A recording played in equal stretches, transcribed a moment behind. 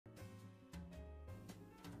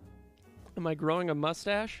Am I growing a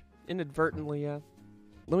mustache? Inadvertently, yeah.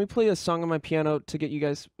 Let me play a song on my piano to get you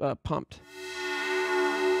guys pumped.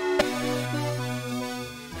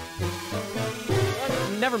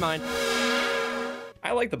 Never mind.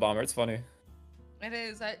 I like the bomber. It's funny. It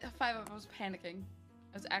is. 5 Up, I was panicking.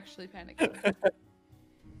 I was actually panicking.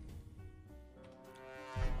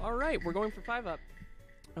 All right, we're going for 5 Up.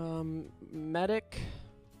 Medic.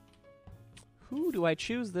 Who do I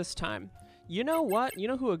choose this time? You know what? You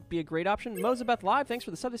know who would be a great option? Mozabeth Live, thanks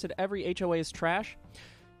for the sub. They said every HOA is trash.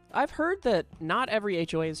 I've heard that not every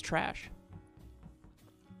HOA is trash.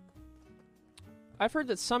 I've heard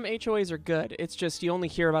that some HOAs are good. It's just you only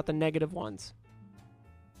hear about the negative ones.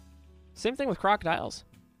 Same thing with crocodiles.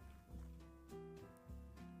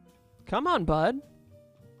 Come on, bud.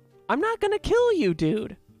 I'm not gonna kill you,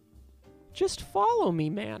 dude. Just follow me,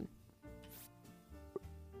 man.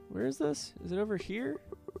 Where is this? Is it over here?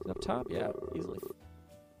 Is it up top? Yeah, easily.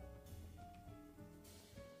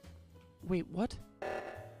 Wait, what?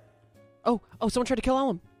 Oh, someone tried to kill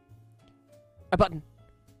Ellum. A button.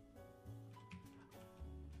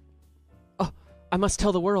 Oh, I must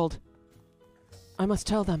tell the world. I must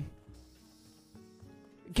tell them.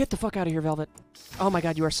 Get the fuck out of here, Velvet. Oh my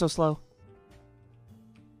god, you are so slow.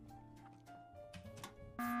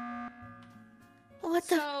 What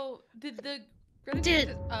the? So, did the...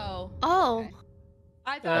 Dude. Oh. Oh. Okay.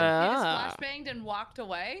 I thought he just flashbanged and walked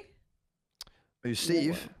away. Are you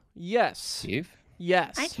Steve? Yes. Steve?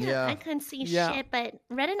 Yes. I couldn't see shit, but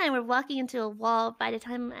Red and I were walking into a wall by the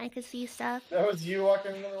time I could see stuff. That was you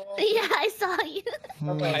walking into the wall? Yeah, I saw you.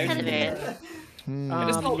 I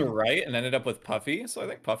just called her right and ended up with Puffy, so I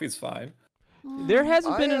think Puffy's fine. There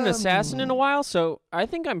hasn't been an assassin in a while, so I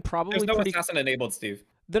think I'm probably There's no pretty... assassin enabled, Steve.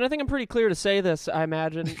 Then I think I'm pretty clear to say this, I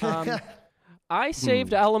imagine. I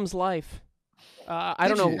saved Ellum's life. I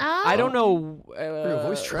don't know. I don't know Your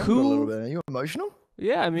voice trembled a little bit. Are you emotional?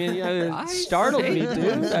 Yeah, I mean, it startled me,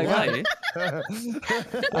 dude. I got it.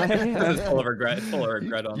 This is full of regret. Full of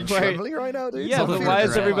regret on You this. trembling right now, dude? Yeah, but why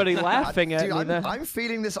is everybody laughing at me? I'm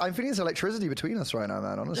feeling this. I'm feeling this electricity between us right now,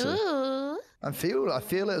 man. Honestly, Ooh. I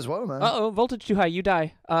feel it as well, man. Uh-oh, voltage too high. You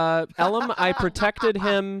die. Ellum, I protected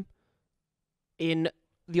him in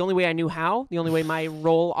the only way I knew how. The only way my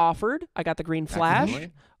role offered. I got the green flash.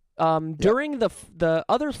 During the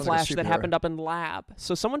other flash that happened up in lab.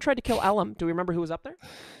 So someone tried to kill Ellum. Do we remember who was up there?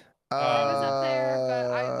 I was up there,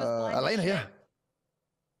 but I was blind. Elena,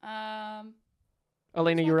 yeah.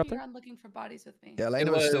 Elena, you were up there? I'm looking for bodies with me. Yeah,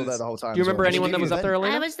 Elena was still there the whole time. Do you remember anyone that was up there,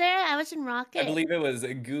 Elena? I was there. I was in Rocket. I believe it was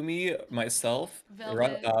Gumi, myself,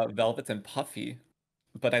 Velvet, and Puffy.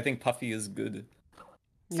 But I think Puffy is good.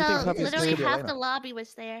 So literally half the lobby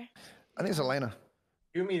was there. I think it's Elena.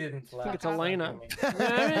 Yumi didn't flash. I think it's Elena. Yeah,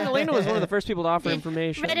 I mean, Elena was one of the first people to offer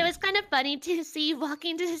information. But it was kind of funny to see you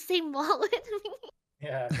walking to the same wall with me.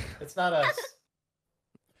 Yeah, it's not us.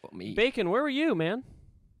 Well, me. Bacon, where were you, man?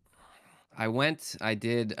 I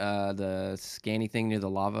did the scanny thing near the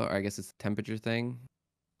lava, or I guess it's the temperature thing.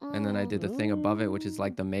 And then I did the thing above it, which is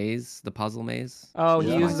like the maze, the puzzle maze. Oh,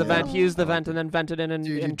 he used the vent. He used the vent and then vented in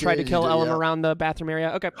and tried to kill Ellum around the bathroom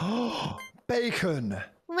area. Okay. Bacon.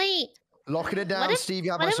 Wait. Locking it down, Steve.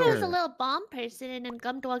 You have my What if it was a sword. little bomb person and then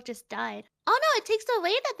Gumdog just died? Oh no, it takes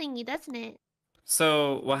away the thingy, doesn't it?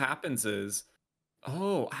 So what happens is,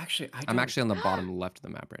 actually, I'm actually on the bottom left of the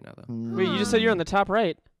map right now, though. Wait, you just said you're on the top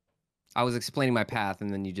right. I was explaining my path,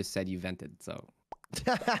 and then you just said you vented, so.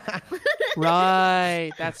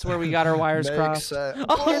 Right, that's where we got our wires crossed. Bye,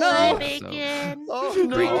 Oh no! Bacon.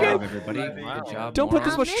 Great job, everybody. Good job. Don't put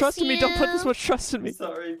this I'll much miss trust in me. Don't put this you. much trust in me.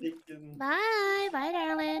 Sorry, Bacon. Bye,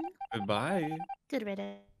 darling. Goodbye. Good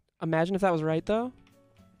riddance. Imagine if that was right, though.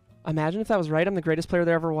 Imagine if that was right. I'm the greatest player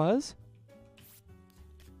there ever was.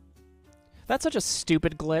 That's such a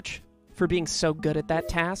stupid glitch for being so good at that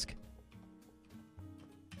task.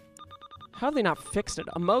 How have they not fixed it?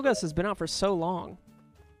 Among Us has been out for so long.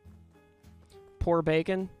 Poor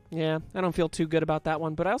Bacon. Yeah, I don't feel too good about that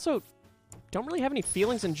one, but I also don't really have any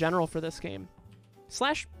feelings in general for this game.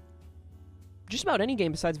 Slash just about any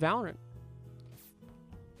game besides Valorant.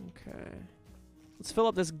 Okay. Let's fill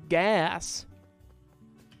up this gas.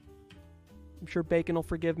 I'm sure Bacon will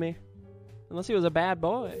forgive me. Unless he was a bad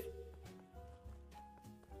boy.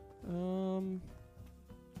 Who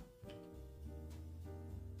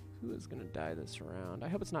is gonna die this round? I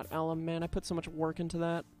hope it's not Ellum, man. I put so much work into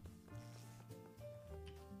that.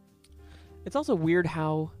 It's also weird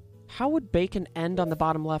how would Bacon end on the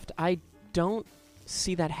bottom left? I don't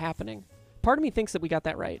see that happening. Part of me thinks that we got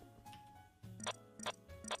that right.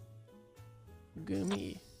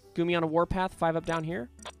 Gumi. Gumi on a warpath, 5 up down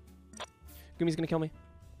here. Gumi's gonna kill me.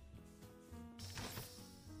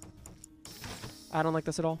 I don't like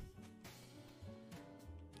this at all.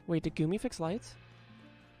 Wait, did Gumi fix lights?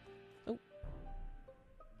 Oh.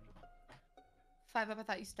 5 up, I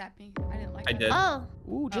thought you stabbed me. I didn't like I that. did. Oh,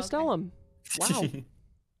 Ooh, just okay. Ellum. Wow.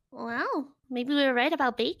 wow. Maybe we were right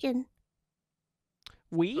about bacon.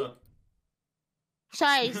 We?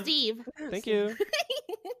 Sorry, Steve. Thank you.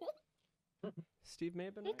 Steve may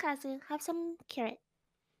have been Hey, right. Kazu, have some carrot.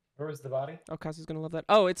 Where was the body? Oh, Kazu's gonna love that.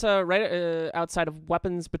 Oh, it's right outside of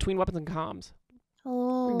weapons, between weapons and comms.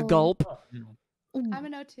 Oh. Gulp. I'm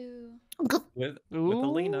an O2. With Ooh.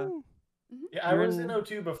 Alina. Yeah, I was You're in in-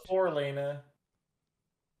 O2 before Lena.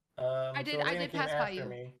 I so did Lena came pass by after you.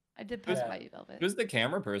 me. I did pass Yeah. by you, Velvet. Who's the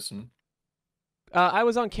camera person? I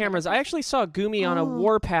was on cameras. I actually saw Gumi on a Oh.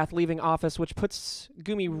 warpath leaving office, which puts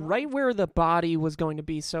Gumi right where the body was going to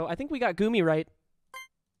be. So I think we got Gumi right.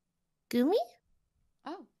 Gumi?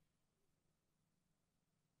 Oh.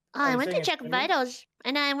 Oh, Are I you went to saying it's check Gumi? vitals,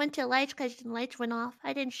 and I went to lights because the lights went off.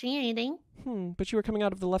 I didn't see anything. But you were coming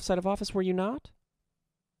out of the left side of office, were you not?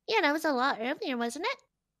 Yeah, that was a lot earlier, wasn't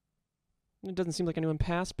it? It doesn't seem like anyone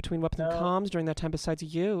passed between weapons and No. comms during that time besides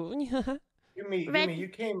you. Give me, you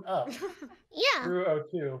came up Yeah. through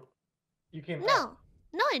O2. You came No. up.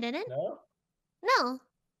 No, I didn't. No? No.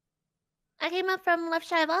 I came up from left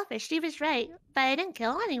side of office. Steve is right, but I didn't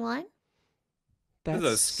kill anyone. This is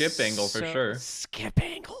a skip angle for sure. Skip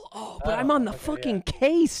angle. Oh, but Oh, I'm on the okay, fucking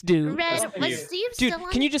case, dude. Red, That's was you. Steve Dude, still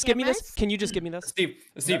on can you the just give me this? cameras? Can you just give me this? Steve,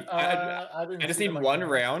 I didn't I just see need them one like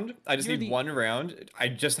that. round. I just You're need the- one round. I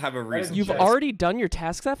just have a reason. You've Yes. already done your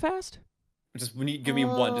tasks that fast? Just give me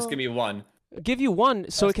one. Just Oh. give me one. Give you one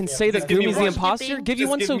so it can Just say give that me Gumi's the one. imposter? Give you Just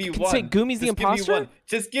one give so me it can say one. Gumi's the Just give me imposter? one.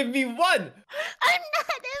 Just give me one. I'm not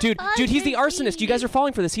Dude, he's the arsonist. You guys are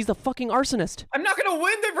falling for this. He's the fucking arsonist. I'm not gonna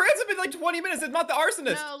win. The ransom in like 20 minutes. It's not the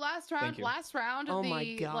arsonist. No, last round. you. Last round. Oh the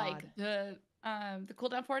my God. like the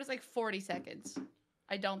cooldown for it is like 40 seconds.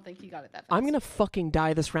 I don't think he got it that fast. I'm gonna fucking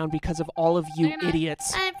die this round because of all of you You're not-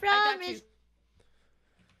 idiots. I I got promise. you.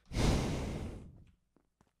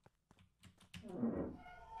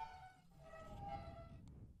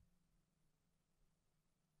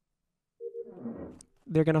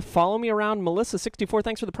 They're gonna follow me around. Melissa64,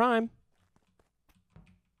 thanks for the prime.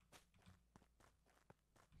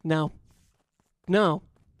 No. No.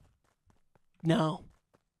 No.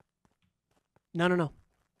 No, no, no.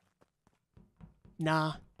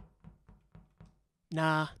 Nah.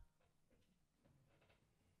 Nah.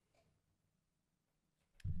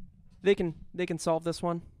 They can solve this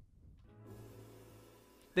one.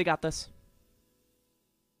 They got this.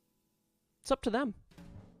 It's up to them.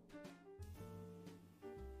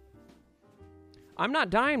 I'm not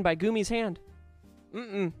dying by Gumi's hand.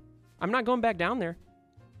 Mm-mm. I'm not going back down there.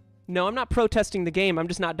 No, I'm not protesting the game. I'm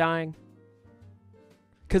just not dying.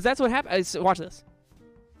 Because that's what happens. Watch this.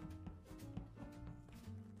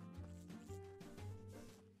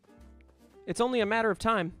 It's only a matter of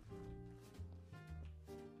time.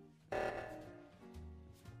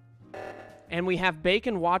 And we have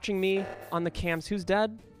Bacon watching me on the cams. Who's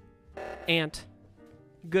dead? Ant.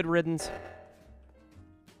 Good riddance.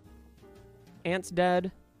 Ant's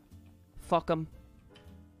dead. Fuck him.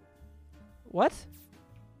 What?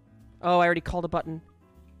 Oh, I already called a button.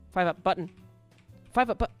 5 up button. 5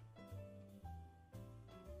 up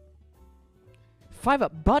 5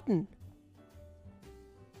 up button.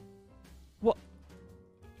 What?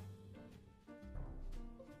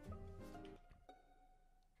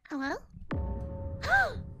 Hello?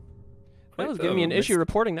 That was giving me an issue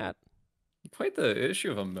reporting that. Quite the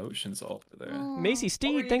issue of emotions over there. Macy What were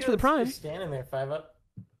Steed, you thanks for the doing prime. just standing there, 5 up.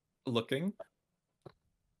 Looking.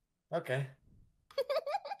 Okay.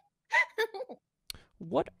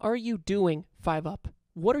 What are you doing, 5 up?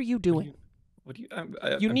 What are you doing? What do you?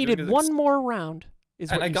 You I'm needed doing this- one more round, is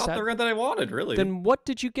what and I you got said. the round that I wanted. Really. Then what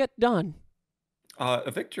did you get done? A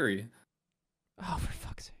victory. Oh, for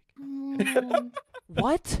fuck's sake. Mm,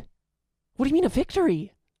 What? What do you mean a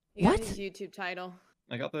victory? You got What? his YouTube title.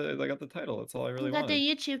 I got the title. That's all I really you got wanted.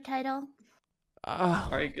 the YouTube title. Oh,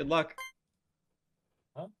 All right. Good luck.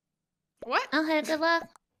 What? Okay, good luck.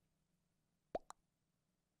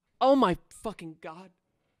 oh my fucking god.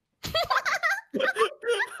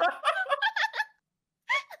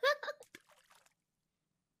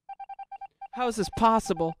 How is this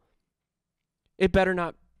possible? It better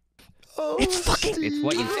not. Oh, It's fucking- Steve. It's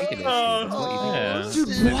what you think it is. It's what you think it Oh, is. Dude,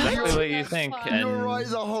 Steve, what? you're- what you think, Fuck. and- You're right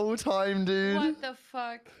the whole time, dude. What the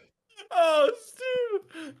fuck? Oh,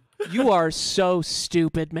 Steve. You are so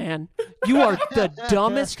stupid, man. You are the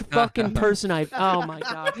dumbest fucking person I've. Oh my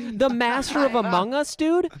god. The master of Among Us,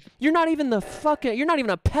 dude? You're not even the fucking. You're not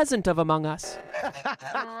even a peasant of Among Us.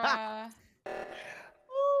 Bruh.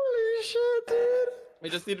 shit, dude. I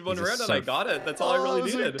just needed one This is round and so I got it. That's all I I really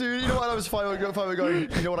was like, needed. dude, you know what? I was finally going.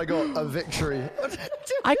 You know what I got? A victory.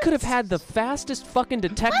 I could have had the fastest fucking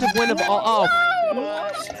detective win of all.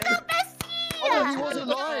 Oh, Oh, he wasn't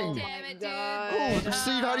lying. Damn it, dude. Oh,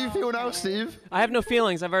 Steve, how do you feel now, Steve? I have no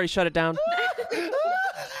feelings. I've already shut it down. It's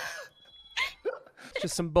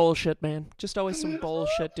just some bullshit, man. Just always some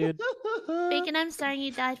bullshit, dude. Bacon, I'm sorry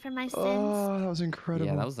you died for my sins. Oh, that was incredible.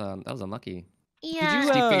 Yeah, that was unlucky. Yeah. you,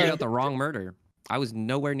 Steve figured out the wrong murder. I was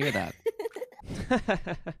nowhere near that.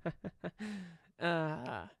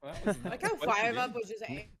 Like how 5-up was just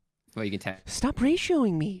Well, you can tell. Stop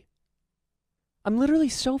ratioing me. I'm literally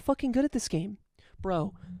so fucking good at this game.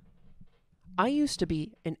 Bro, I used to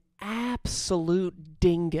be an absolute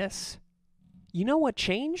dingus. You know what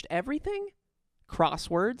changed everything?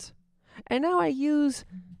 Crosswords. And now I use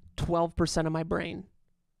 12% of my brain.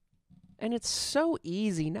 And it's so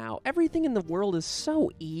easy now. Everything in the world is so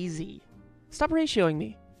easy. Stop ratioing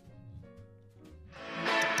me.